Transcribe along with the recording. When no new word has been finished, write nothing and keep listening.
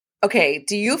Okay,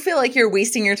 do you feel like you're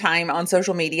wasting your time on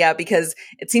social media because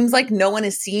it seems like no one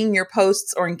is seeing your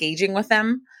posts or engaging with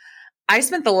them? I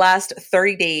spent the last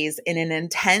 30 days in an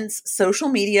intense social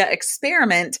media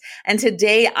experiment, and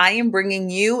today I am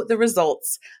bringing you the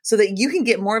results so that you can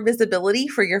get more visibility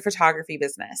for your photography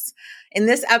business. In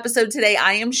this episode today,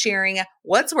 I am sharing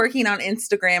what's working on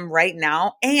Instagram right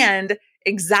now and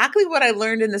exactly what I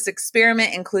learned in this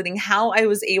experiment, including how I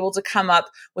was able to come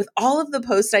up with all of the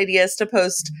post ideas to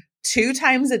post 2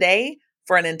 times a day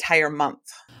for an entire month.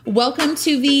 Welcome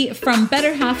to the From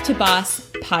Better Half to Boss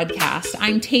podcast.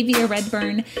 I'm Tavia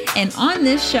Redburn, and on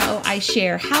this show, I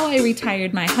share how I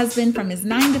retired my husband from his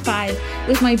 9-to-5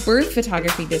 with my birth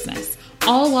photography business,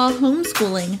 all while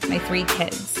homeschooling my 3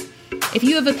 kids. If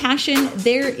you have a passion,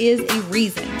 there is a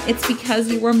reason. It's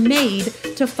because you were made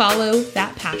to follow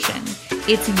that passion.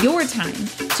 It's your time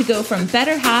to go from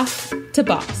better half to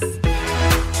boss.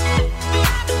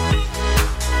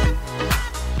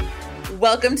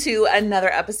 Welcome to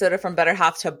another episode of From Better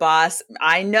Half to Boss.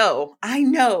 I know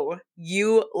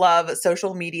you love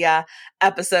social media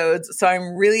episodes, so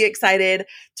I'm really excited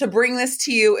to bring this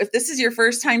to you. If this is your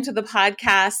first time to the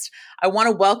podcast, I want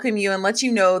to welcome you and let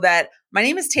you know that my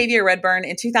name is Tavia Redburn.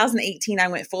 In 2018, I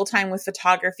went full-time with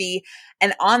photography.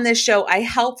 And on this show, I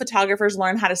help photographers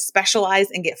learn how to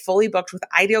specialize and get fully booked with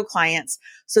ideal clients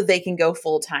so they can go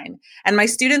full-time. And my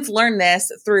students learn this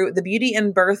through the Beauty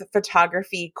and Birth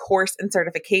Photography course and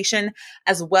certification,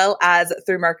 as well as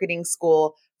through marketing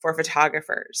school for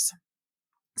photographers.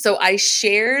 So I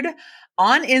shared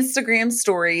on Instagram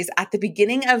stories at the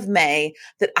beginning of May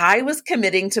that I was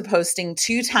committing to posting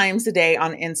 2 times a day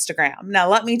on Instagram. Now,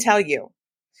 let me tell you,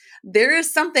 there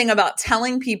is something about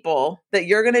telling people that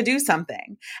you're going to do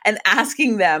something and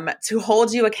asking them to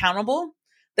hold you accountable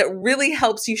that really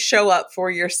helps you show up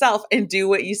for yourself and do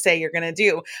what you say you're going to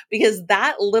do. Because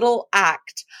that little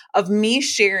act of me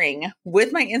sharing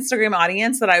with my Instagram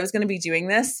audience that I was going to be doing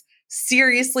this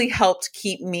seriously helped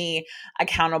keep me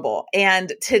accountable.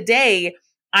 And today,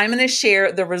 I'm going to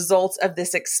share the results of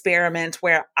this experiment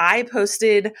where I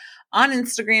posted on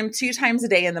Instagram 2 times a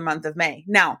day in the month of May.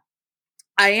 Now,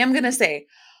 I am going to say,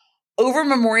 over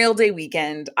Memorial Day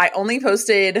weekend, I only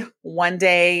posted one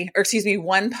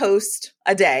post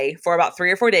a day for about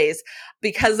 3 or 4 days,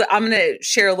 because I'm going to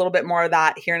share a little bit more of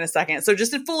that here in a second. So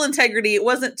just in full integrity, it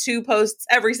wasn't 2 posts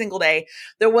every single day.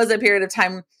 There was a period of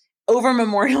time over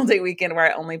Memorial Day weekend where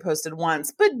I only posted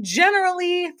once, but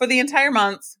generally for the entire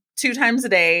month, 2 times a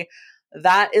day,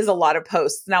 that is a lot of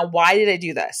posts. Now, why did I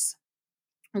do this?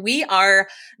 We are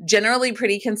generally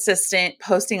pretty consistent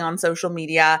posting on social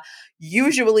media,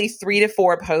 usually 3 to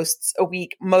 4 posts a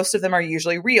week. Most of them are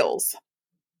usually reels.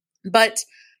 But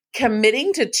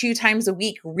committing to 2 times a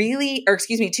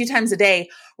day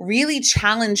really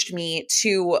challenged me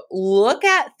to look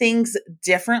at things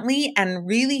differently and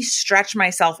really stretch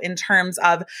myself in terms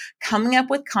of coming up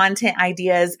with content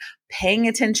ideas, paying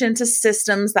attention to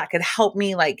systems that could help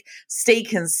me stay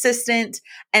consistent.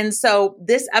 And so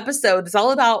this episode is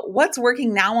all about what's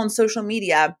working now on social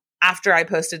media after I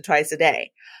posted twice a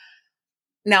day.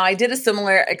 Now, I did a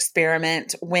similar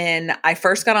experiment when I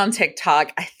first got on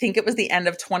TikTok. I think it was the end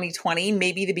of 2020,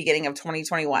 maybe the beginning of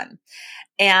 2021.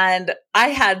 And I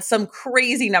had some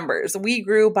crazy numbers. We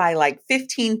grew by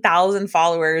 15,000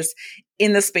 followers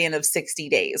in the span of 60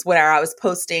 days, where I was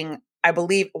posting, I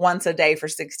believe, once a day for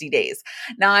 60 days.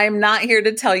 Now, I'm not here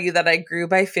to tell you that I grew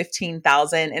by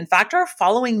 15,000. In fact, our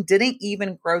following didn't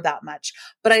even grow that much,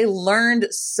 but I learned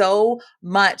so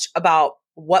much about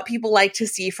what people like to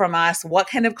see from us, what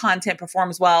kind of content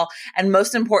performs well, and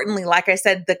most importantly, like I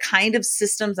said, the kind of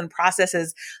systems and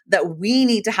processes that we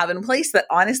need to have in place that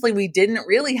honestly we didn't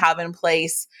really have in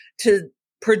place to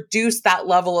produce that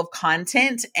level of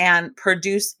content and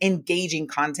produce engaging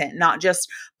content, not just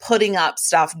putting up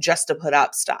stuff just to put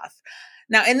up stuff.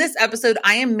 Now, in this episode,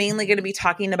 I am mainly going to be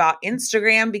talking about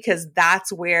Instagram because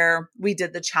that's where we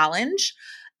did the challenge.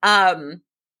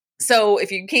 So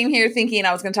if you came here thinking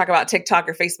I was going to talk about TikTok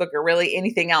or Facebook or really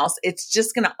anything else, it's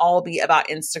just going to all be about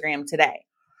Instagram today.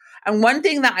 And one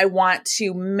thing that I want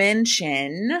to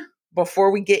mention before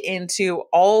we get into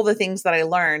all the things that I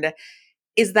learned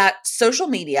is that social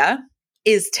media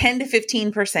is 10 to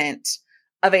 15%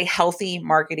 of a healthy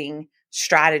marketing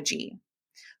strategy.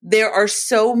 There are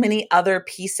so many other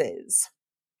pieces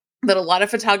that a lot of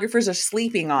photographers are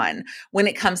sleeping on when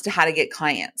it comes to how to get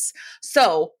clients.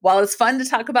 So while it's fun to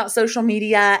talk about social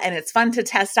media and it's fun to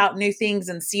test out new things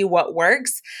and see what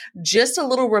works, just a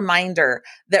little reminder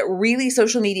that really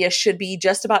social media should be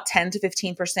just about 10 to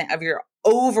 15% of your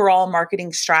overall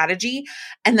marketing strategy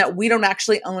and that we don't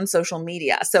actually own social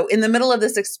media. So in the middle of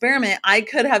this experiment, I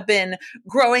could have been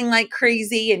growing like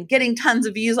crazy and getting tons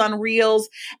of views on Reels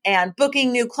and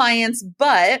booking new clients.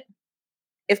 But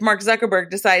if Mark Zuckerberg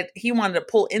decided he wanted to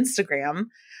pull Instagram,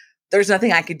 there's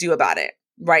nothing I could do about it.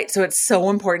 Right. So it's so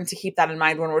important to keep that in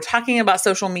mind when we're talking about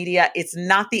social media. It's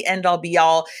not the end all be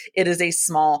all. It is a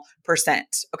small percent.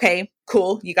 Okay,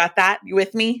 cool. You got that? You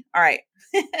with me? All right.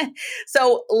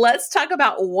 So let's talk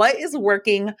about what is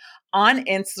working on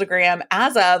Instagram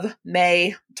as of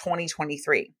May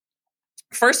 2023.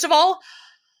 First of all,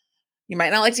 you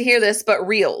might not like to hear this, but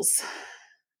Reels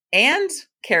and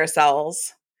carousels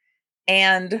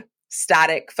and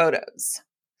static photos.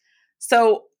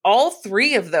 So all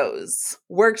three of those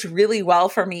worked really well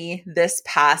for me this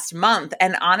past month.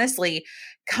 And honestly,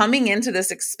 coming into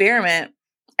this experiment,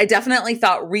 I definitely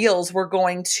thought Reels were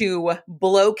going to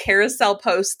blow carousel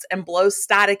posts and blow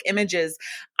static images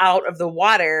out of the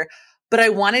water, but I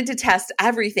wanted to test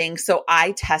everything. So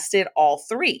I tested all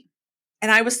three. And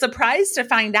I was surprised to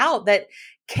find out that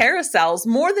carousels,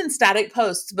 more than static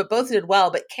posts, but both did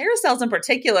well, but carousels in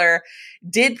particular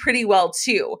did pretty well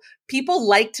too. People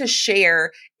like to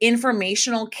share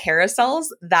informational carousels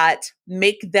that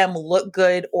make them look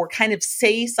good or kind of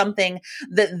say something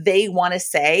that they want to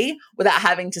say without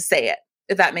having to say it,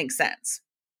 if that makes sense.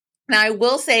 Now, I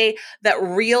will say that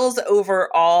Reels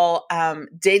overall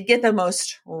did get the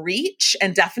most reach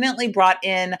and definitely brought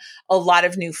in a lot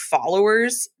of new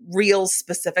followers. Reels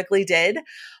specifically did.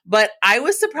 But I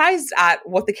was surprised at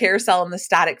what the carousel and the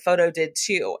static photo did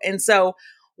too. And so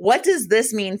what does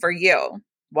this mean for you?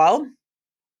 Well,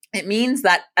 it means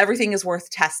that everything is worth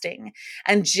testing.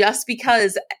 And just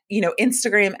because,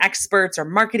 Instagram experts or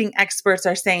marketing experts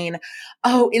are saying,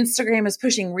 oh, Instagram is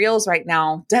pushing Reels right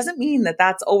now, doesn't mean that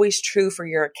that's always true for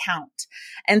your account.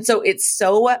 And so it's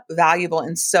so valuable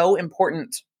and so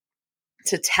important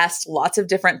to test lots of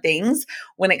different things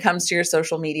when it comes to your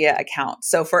social media account.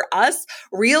 So for us,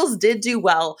 Reels did do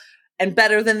well and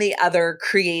better than the other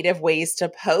creative ways to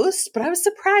post, but I was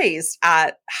surprised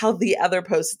at how the other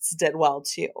posts did well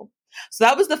too. So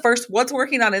that was the first, what's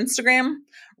working on Instagram,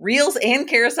 Reels and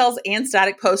carousels and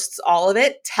static posts, all of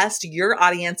it. Test your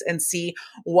audience and see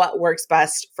what works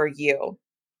best for you.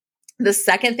 The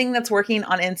second thing that's working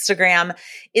on Instagram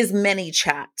is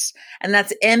ManyChat, and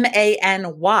that's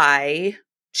MANY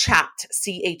chat,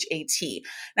 CHAT.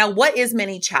 Now, what is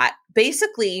ManyChat?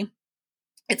 Basically,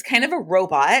 it's kind of a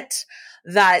robot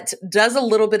that does a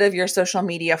little bit of your social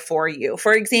media for you.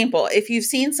 For example, if you've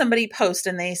seen somebody post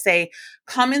and they say,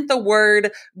 comment the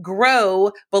word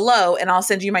grow below and I'll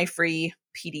send you my free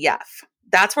PDF.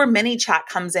 That's where ManyChat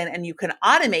comes in, and you can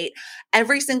automate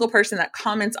every single person that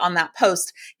comments on that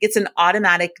post gets an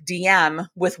automatic DM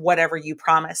with whatever you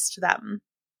promised them.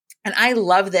 And I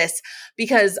love this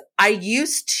because I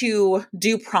used to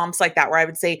do prompts like that where I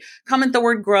would say, comment the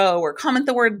word grow or comment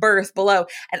the word birth below.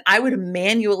 And I would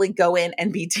manually go in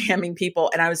and be DMing people.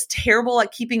 And I was terrible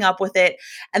at keeping up with it.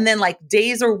 And then like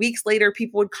days or weeks later,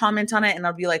 people would comment on it and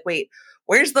I'd be like, wait,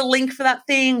 where's the link for that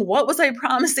thing? What was I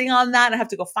promising on that? I have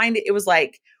to go find it. It was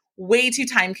like way too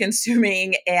time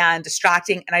consuming and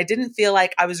distracting. And I didn't feel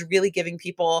like I was really giving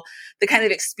people the kind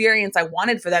of experience I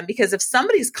wanted for them. Because if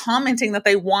somebody's commenting that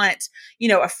they want,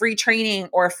 a free training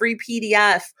or a free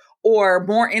PDF or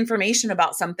more information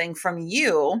about something from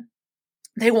you,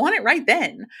 they want it right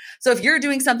then. So if you're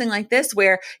doing something like this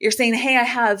where you're saying, hey, I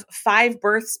have 5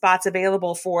 birth spots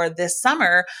available for this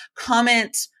summer,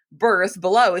 comment birth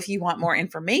below if you want more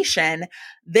information,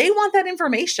 they want that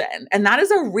information. And that is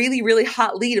a really, really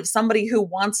hot lead of somebody who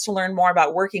wants to learn more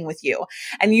about working with you.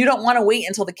 And you don't want to wait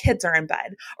until the kids are in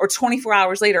bed or 24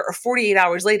 hours later or 48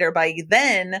 hours later. By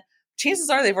then, chances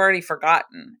are they've already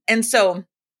forgotten. And so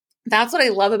that's what I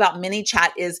love about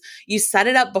ManyChat is you set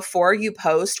it up before you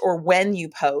post or when you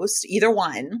post, either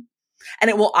one, and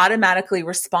it will automatically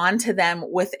respond to them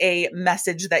with a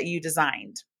message that you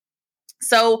designed.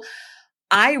 So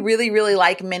I really, really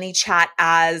like ManyChat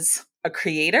as a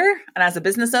creator and as a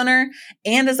business owner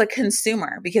and as a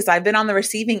consumer because I've been on the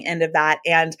receiving end of that.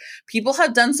 And people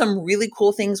have done some really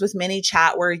cool things with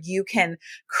ManyChat where you can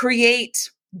create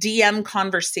DM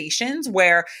conversations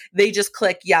where they just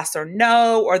click yes or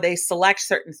no, or they select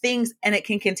certain things and it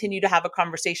can continue to have a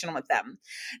conversation with them.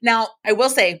 Now, I will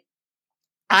say,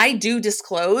 I do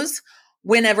disclose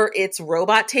whenever it's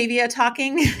robot Tavia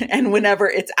talking and whenever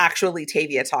it's actually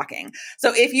Tavia talking.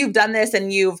 So if you've done this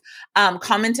and you've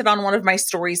commented on one of my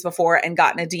stories before and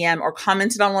gotten a DM, or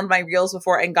commented on one of my reels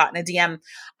before and gotten a DM,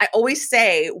 I always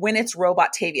say when it's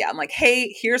robot Tavia, I'm like,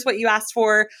 hey, here's what you asked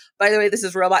for. By the way, this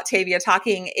is robot Tavia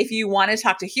talking. If you want to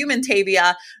talk to human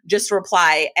Tavia, just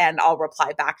reply and I'll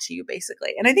reply back to you,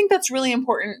 basically. And I think that's really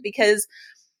important because,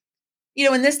 you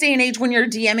know, in this day and age, when you're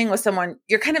DMing with someone,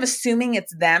 you're kind of assuming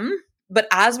it's them. But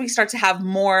as we start to have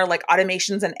more like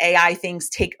automations and AI things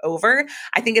take over,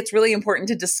 I think it's really important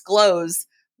to disclose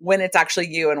when it's actually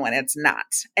you and when it's not.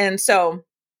 And so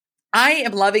I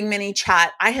am loving ManyChat.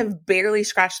 I have barely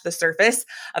scratched the surface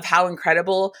of how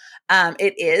incredible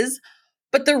it is.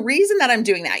 But the reason that I'm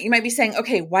doing that, you might be saying,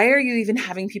 okay, why are you even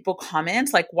having people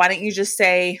comment? Like, why don't you just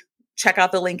say, check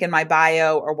out the link in my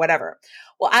bio or whatever?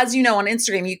 Well, as you know, on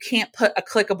Instagram, you can't put a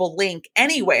clickable link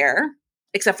anywhere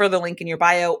except for the link in your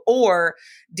bio or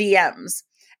DMs.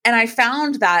 And I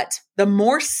found that the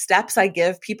more steps I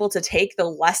give people to take, the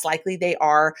less likely they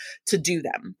are to do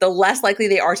them, the less likely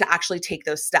they are to actually take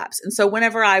those steps. And so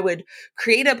whenever I would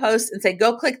create a post and say,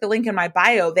 go click the link in my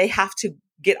bio, they have to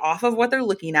get off of what they're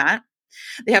looking at.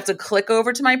 They have to click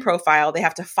over to my profile. They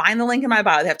have to find the link in my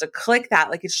bio. They have to click that.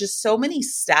 Like, it's just so many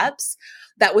steps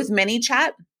that with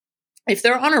ManyChat, if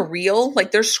they're on a reel,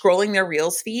 like they're scrolling their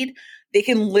reels feed, they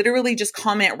can literally just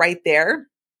comment right there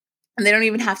and they don't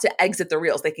even have to exit the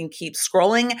reels. They can keep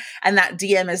scrolling and that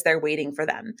DM is there waiting for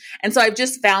them. And so I've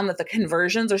just found that the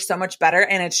conversions are so much better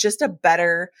and it's just a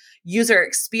better user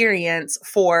experience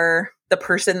for the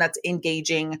person that's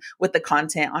engaging with the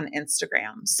content on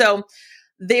Instagram. So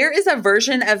there is a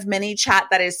version of ManyChat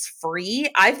that is free.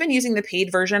 I've been using the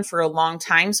paid version for a long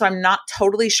time, so I'm not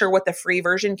totally sure what the free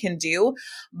version can do,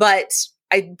 but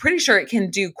I'm pretty sure it can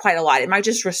do quite a lot. It might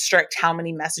just restrict how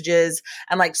many messages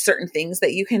and like certain things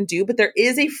that you can do, but there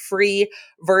is a free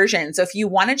version. So if you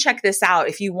want to check this out,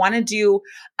 if you want to do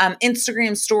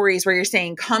Instagram stories where you're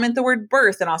saying, comment the word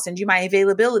birth and I'll send you my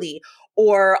availability,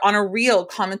 or on a reel,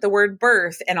 comment the word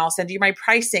birth and I'll send you my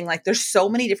pricing. Like, there's so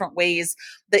many different ways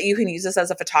that you can use this as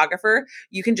a photographer.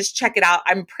 You can just check it out.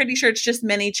 I'm pretty sure it's just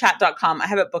manychat.com. I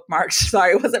have it bookmarked.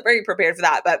 Sorry, I wasn't very prepared for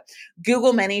that, but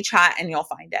Google ManyChat and you'll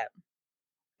find it.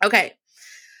 Okay.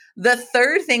 The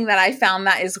third thing that I found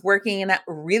that is working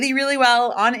really, really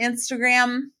well on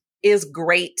Instagram is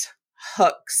great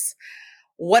hooks.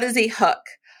 What is a hook?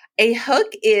 A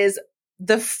hook is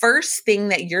the first thing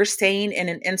that you're saying in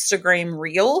an Instagram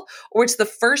reel, or it's the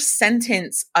first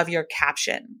sentence of your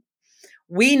caption.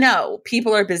 We know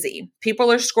people are busy.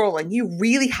 People are scrolling. You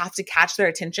really have to catch their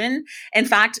attention. In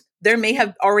fact, there may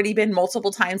have already been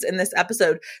multiple times in this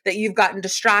episode that you've gotten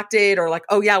distracted or like,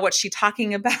 oh yeah, what's she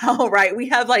talking about, right? We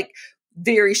have like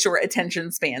very short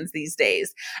attention spans these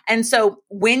days. And so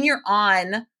when you're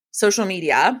on social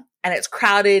media and it's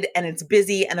crowded and it's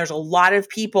busy and there's a lot of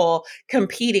people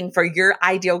competing for your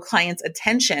ideal client's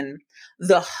attention,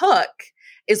 the hook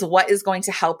is what is going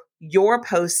to help your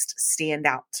post stand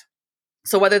out.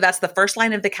 So whether that's the first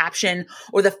line of the caption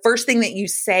or the first thing that you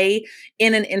say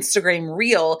in an Instagram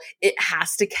reel, it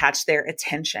has to catch their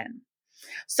attention.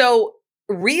 So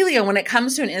really, when it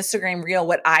comes to an Instagram reel,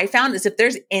 what I found is if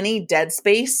there's any dead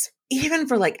space, even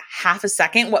for like half a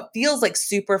second, what feels like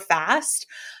super fast,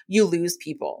 you lose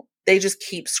people. They just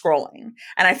keep scrolling.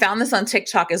 And I found this on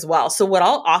TikTok as well. So what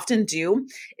I'll often do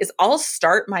is I'll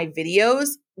start my videos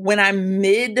when I'm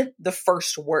mid the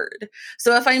first word.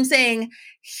 So if I'm saying,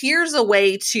 here's a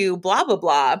way to blah, blah,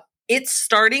 blah, it's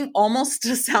starting almost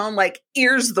to sound like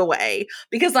here's the way,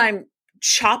 because I'm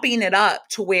chopping it up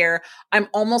to where I'm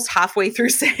almost halfway through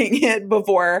saying it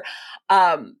before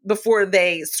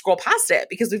they scroll past it,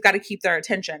 because we've got to keep their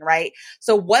attention, right?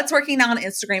 So what's working now on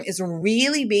Instagram is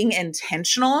really being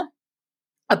intentional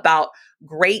about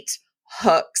great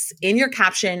hooks in your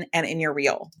caption and in your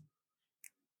reel.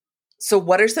 So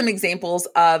what are some examples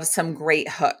of some great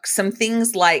hooks? Some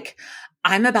things like,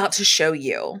 I'm about to show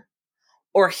you,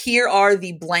 or here are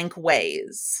the blank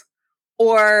ways,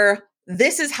 or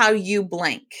this is how you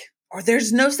blank, or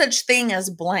there's no such thing as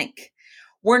blank.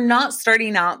 We're not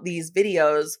starting out these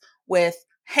videos with,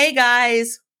 hey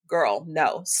guys, girl.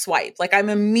 No, swipe. Like, I'm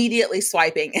immediately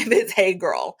swiping if it's hey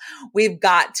girl. We've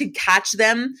got to catch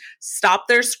them, stop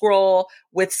their scroll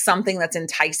with something that's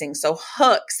enticing. So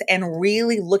hooks, and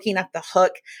really looking at the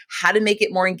hook, how to make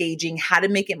it more engaging, how to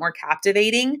make it more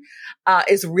captivating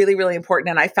is really, really important.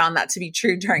 And I found that to be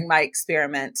true during my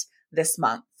experiment this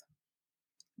month.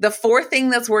 The fourth thing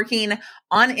that's working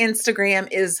on Instagram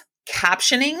is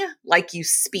captioning like you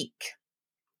speak.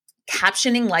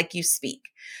 Captioning like you speak.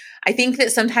 I think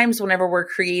that sometimes whenever we're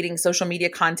creating social media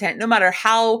content, no matter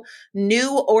how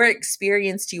new or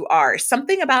experienced you are,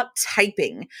 something about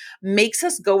typing makes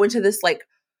us go into this like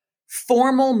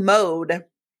formal mode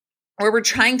where we're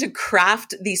trying to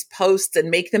craft these posts and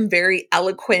make them very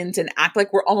eloquent and act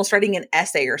like we're almost writing an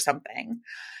essay or something.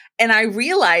 And I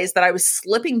realized that I was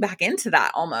slipping back into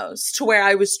that almost, to where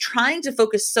I was trying to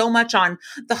focus so much on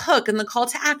the hook and the call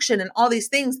to action and all these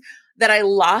things that I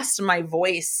lost my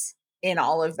voice in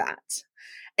all of that.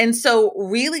 And so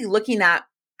really looking at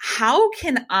how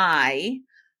can I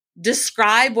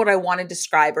describe what I want to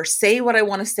describe or say what I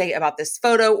want to say about this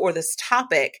photo or this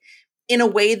topic in a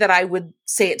way that I would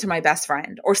say it to my best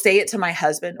friend or say it to my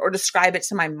husband or describe it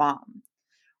to my mom,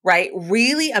 right?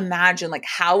 Really imagine like,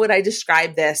 how would I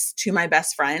describe this to my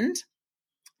best friend?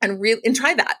 And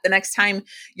try that the next time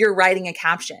you're writing a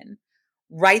caption.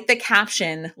 Write the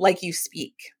caption like you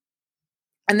speak.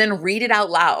 And then read it out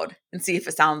loud and see if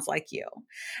it sounds like you.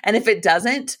 And if it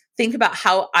doesn't, think about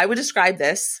how I would describe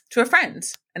this to a friend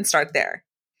and start there.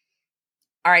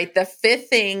 All right. The fifth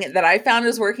thing that I found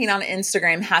is working on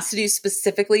Instagram has to do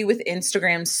specifically with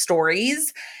Instagram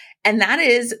stories. And that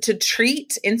is to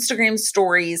treat Instagram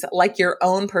stories like your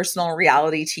own personal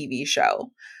reality TV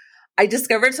show. I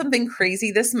discovered something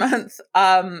crazy this month.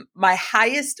 My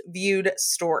highest viewed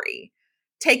story.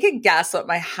 Take a guess what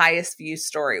my highest viewed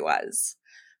story was.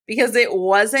 Because it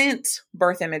wasn't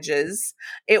birth images.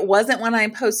 It wasn't when I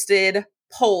posted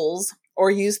polls or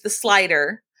used the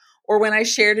slider, or when I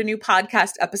shared a new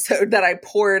podcast episode that I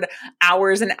poured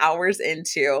hours and hours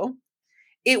into.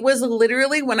 It was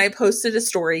literally when I posted a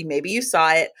story, maybe you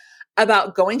saw it,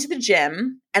 about going to the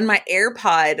gym and my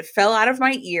AirPod fell out of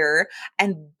my ear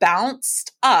and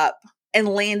bounced up and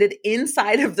landed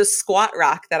inside of the squat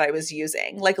rack that I was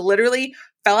using. Like literally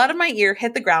fell out of my ear,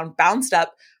 hit the ground, bounced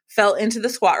up, fell into the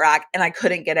squat rack, and I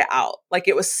couldn't get it out. Like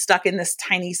it was stuck in this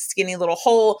tiny, skinny little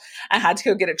hole. I had to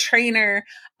go get a trainer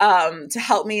to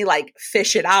help me like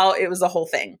fish it out. It was a whole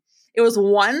thing. It was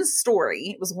one story.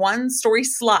 It was one story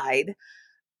slide.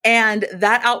 And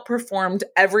that outperformed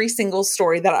every single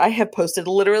story that I have posted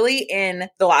literally in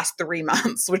the last 3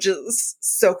 months, which is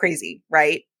so crazy,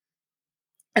 right?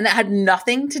 And that had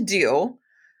nothing to do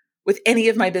with any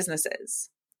of my businesses.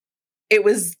 It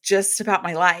was just about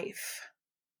my life.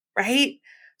 Right?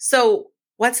 So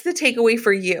what's the takeaway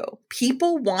for you?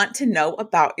 People want to know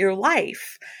about your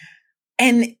life.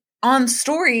 And on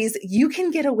stories, you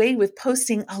can get away with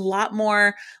posting a lot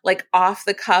more like off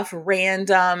the cuff,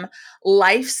 random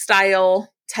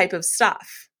lifestyle type of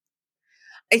stuff.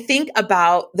 I think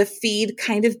about the feed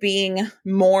kind of being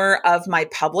more of my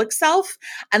public self,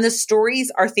 and the stories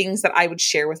are things that I would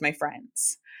share with my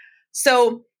friends.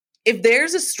 So if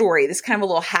there's a story, this is kind of a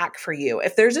little hack for you.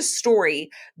 If there's a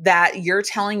story that you're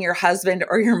telling your husband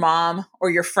or your mom or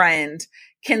your friend,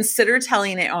 consider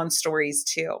telling it on stories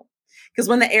too. Because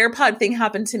when the AirPod thing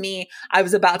happened to me, I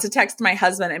was about to text my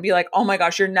husband and be like, oh my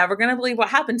gosh, you're never going to believe what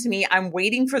happened to me. I'm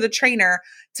waiting for the trainer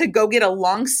to go get a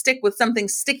long stick with something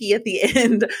sticky at the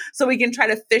end so we can try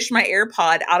to fish my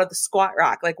AirPod out of the squat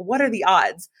rack. Like, what are the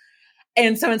odds?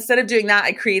 And so instead of doing that,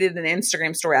 I created an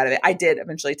Instagram story out of it. I did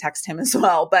eventually text him as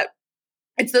well, but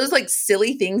it's those like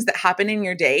silly things that happen in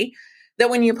your day that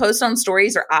when you post on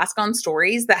stories or ask on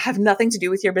stories that have nothing to do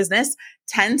with your business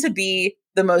tend to be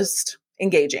the most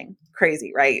engaging.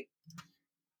 Crazy, right?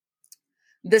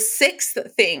 The sixth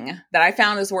thing that I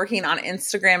found is working on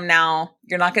Instagram now,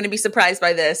 you're not going to be surprised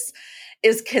by this,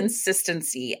 is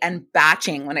consistency and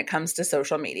batching when it comes to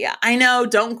social media. I know,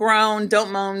 don't groan,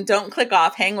 don't moan, don't click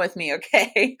off, hang with me,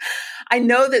 okay? I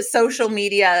know that social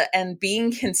media and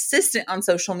being consistent on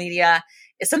social media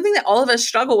is something that all of us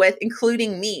struggle with,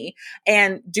 including me.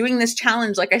 And doing this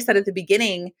challenge, like I said at the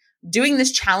beginning, doing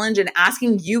this challenge and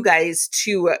asking you guys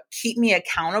to keep me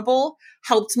accountable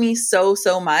helped me so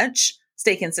much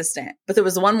stay consistent. But there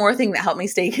was one more thing that helped me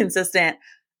stay consistent,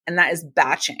 and that is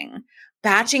batching.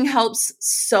 Batching helps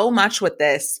so much with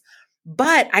this,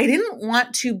 but I didn't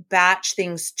want to batch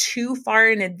things too far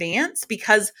in advance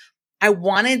because I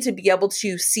wanted to be able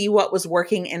to see what was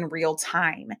working in real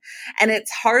time. And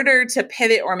it's harder to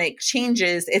pivot or make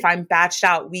changes if I'm batched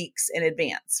out weeks in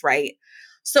advance, right?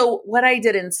 So what I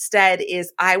did instead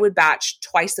is I would batch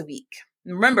twice a week.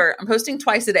 Remember, I'm posting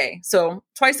twice a day. So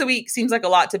twice a week seems like a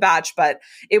lot to batch, but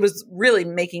it was really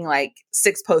making like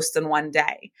 6 posts in one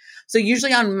day. So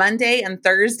usually on Monday and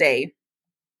Thursday,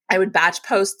 I would batch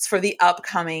posts for the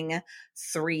upcoming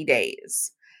 3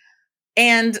 days.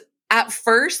 And at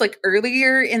first, like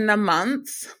earlier in the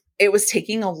month, it was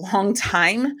taking a long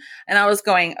time. And I was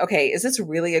going, okay, is this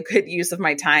really a good use of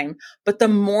my time? But the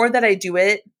more that I do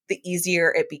it, the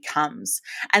easier it becomes.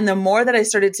 And the more that I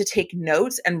started to take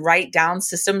notes and write down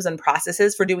systems and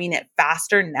processes for doing it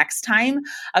faster next time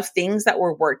of things that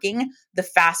were working, the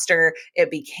faster it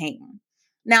became.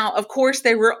 Now, of course,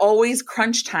 there were always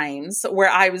crunch times where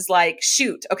I was like,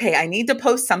 shoot, okay, I need to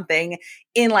post something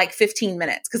in like 15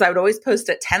 minutes because I would always post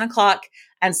at 10 o'clock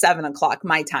and 7 o'clock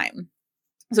my time.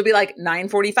 So it'd be like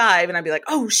 9:45 and I'd be like,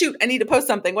 oh, shoot, I need to post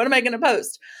something. What am I going to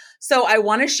post? So I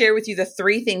want to share with you the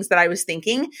 3 things that I was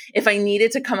thinking if I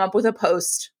needed to come up with a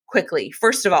post quickly.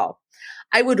 First of all,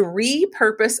 I would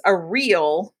repurpose a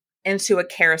reel into a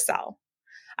carousel.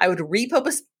 I would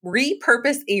repurpose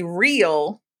a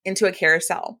reel into a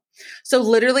carousel. So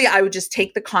literally I would just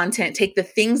take the content, take the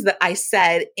things that I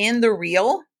said in the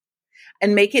reel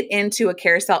and make it into a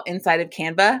carousel inside of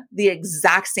Canva, the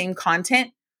exact same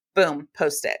content, boom,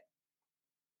 post it.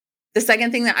 The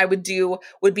second thing that I would do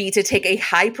would be to take a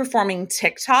high performing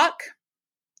TikTok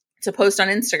to post on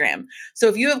Instagram. So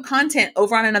if you have content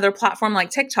over on another platform like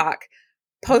TikTok,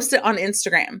 post it on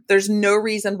Instagram. There's no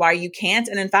reason why you can't.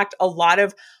 And in fact, a lot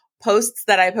of posts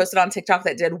that I posted on TikTok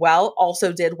that did well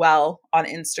also did well on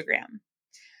Instagram.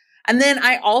 And then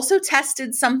I also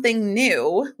tested something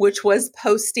new, which was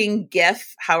posting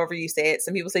GIF, however you say it.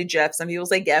 Some people say GIF, some people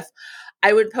say GIF.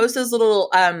 I would post those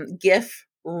little GIF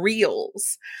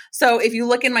reels. So if you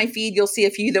look in my feed, you'll see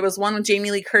a few. There was one with Jamie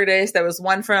Lee Curtis. There was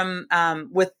one from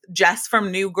with Jess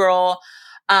from New Girl.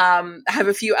 I have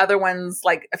a few other ones,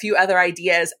 like a few other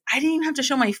ideas. I didn't even have to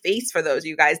show my face for those,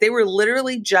 you guys. They were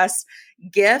literally just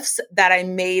GIFs that I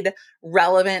made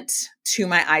relevant to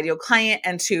my ideal client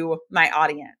and to my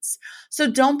audience.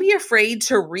 So don't be afraid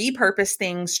to repurpose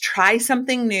things, try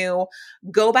something new,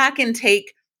 go back and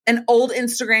take an old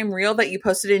Instagram reel that you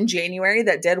posted in January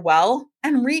that did well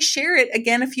and reshare it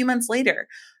again a few months later.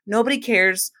 Nobody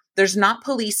cares. There's not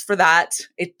police for that.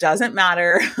 It doesn't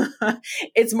matter.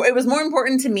 It was more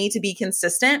important to me to be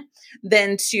consistent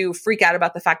than to freak out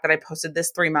about the fact that I posted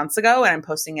this 3 months ago and I'm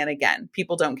posting it again.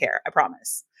 People don't care. I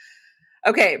promise.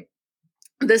 Okay.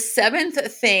 The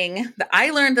 7th thing that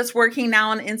I learned that's working now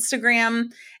on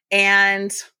Instagram,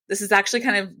 and this is actually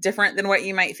kind of different than what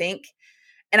you might think.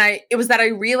 And it was that I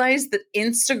realized that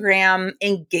Instagram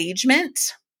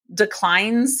engagement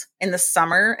declines in the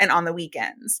summer and on the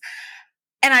weekends.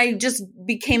 And I just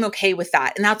became okay with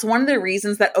that. And that's one of the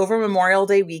reasons that over Memorial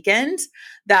Day weekend,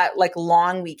 that like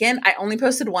long weekend, I only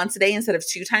posted once a day instead of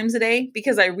 2 times a day,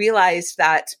 because I realized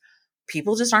that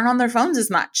people just aren't on their phones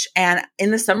as much. And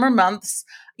in the summer months,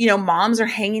 moms are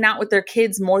hanging out with their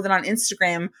kids more than on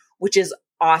Instagram, which is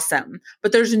awesome.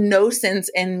 But there's no sense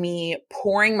in me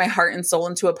pouring my heart and soul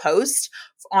into a post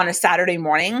on a Saturday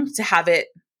morning to have it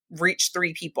reach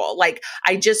 3 people. Like,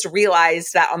 I just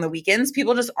realized that on the weekends,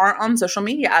 people just aren't on social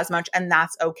media as much, and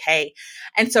that's okay.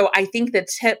 And so I think the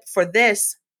tip for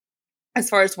this, as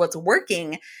far as what's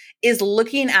working, is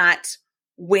looking at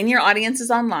when your audience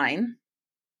is online,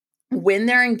 when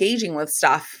they're engaging with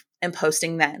stuff, and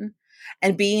posting then,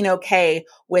 and being okay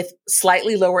with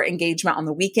slightly lower engagement on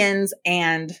the weekends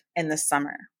and in the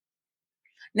summer.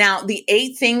 Now, the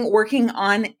 8th thing working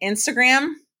on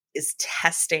Instagram is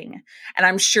testing. And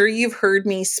I'm sure you've heard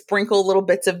me sprinkle little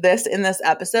bits of this in this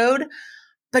episode,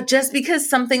 but just because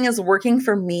something is working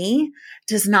for me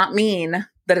does not mean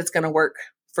that it's going to work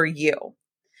for you.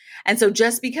 And so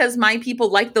just because my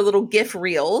people like the little GIF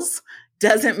reels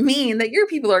doesn't mean that your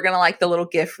people are going to like the little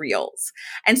GIF reels.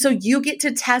 And so you get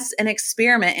to test and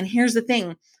experiment. And here's the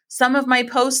thing. Some of my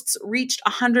posts reached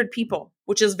 100 people,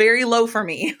 which is very low for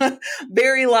me,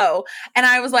 very low. And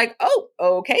I was like, oh,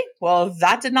 okay, well,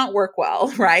 that did not work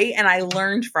well, right? And I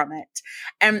learned from it.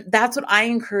 And that's what I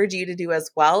encourage you to do as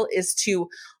well, is to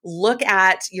look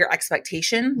at your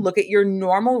expectation, look at your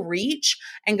normal reach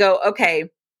and go, okay,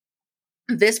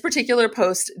 this particular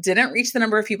post didn't reach the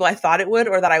number of people I thought it would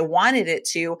or that I wanted it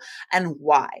to, and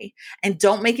why. And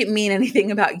don't make it mean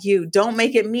anything about you. Don't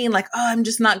make it mean like, oh, I'm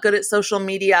just not good at social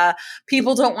media.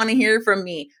 People don't want to hear from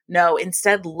me. No,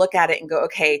 instead look at it and go,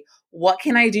 okay, what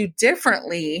can I do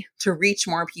differently to reach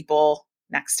more people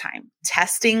next time?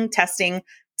 Testing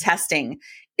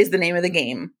is the name of the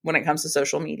game when it comes to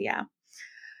social media.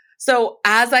 So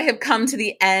as I have come to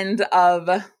the end of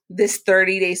this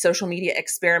 30-day social media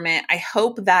experiment, I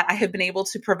hope that I have been able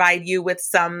to provide you with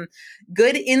some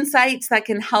good insights that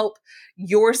can help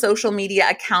your social media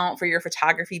account for your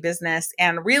photography business.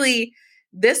 And really,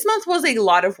 this month was a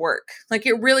lot of work. Like,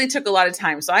 it really took a lot of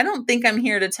time. So I don't think I'm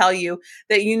here to tell you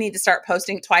that you need to start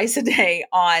posting twice a day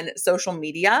on social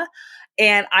media.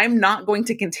 And I'm not going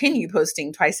to continue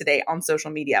posting twice a day on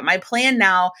social media. My plan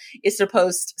now is to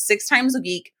post 6 times a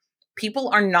week, People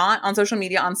are not on social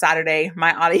media on Saturday.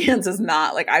 My audience is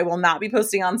not. Like, I will not be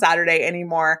posting on Saturday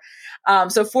anymore.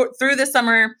 So through this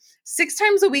summer, 6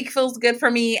 times a week feels good for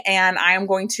me, and I am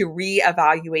going to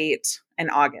reevaluate in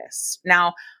August.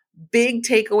 Now, big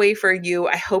takeaway for you.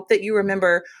 I hope that you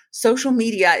remember social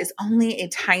media is only a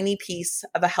tiny piece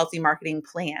of a healthy marketing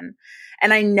plan.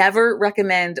 And I never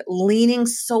recommend leaning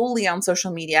solely on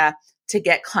social media to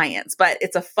get clients, but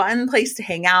it's a fun place to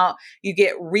hang out. You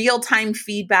get real-time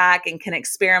feedback and can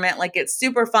experiment. Like, it's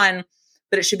super fun,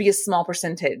 but it should be a small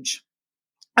percentage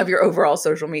of your overall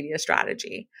social media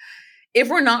strategy. If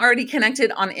we're not already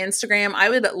connected on Instagram, I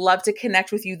would love to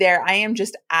connect with you there. I am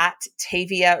just at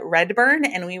Tavia Redburn,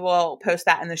 and we will post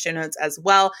that in the show notes as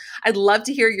well. I'd love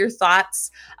to hear your thoughts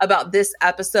about this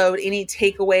episode, any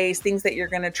takeaways, things that you're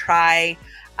going to try.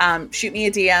 Shoot me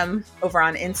a DM over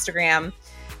on Instagram.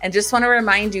 And just want to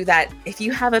remind you that if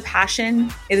you have a passion,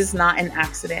 it is not an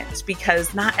accident,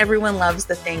 because not everyone loves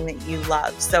the thing that you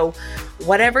love. So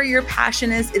whatever your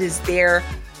passion is, it is there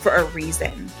for a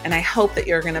reason. And I hope that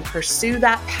you're going to pursue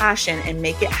that passion and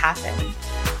make it happen.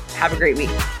 Have a great week.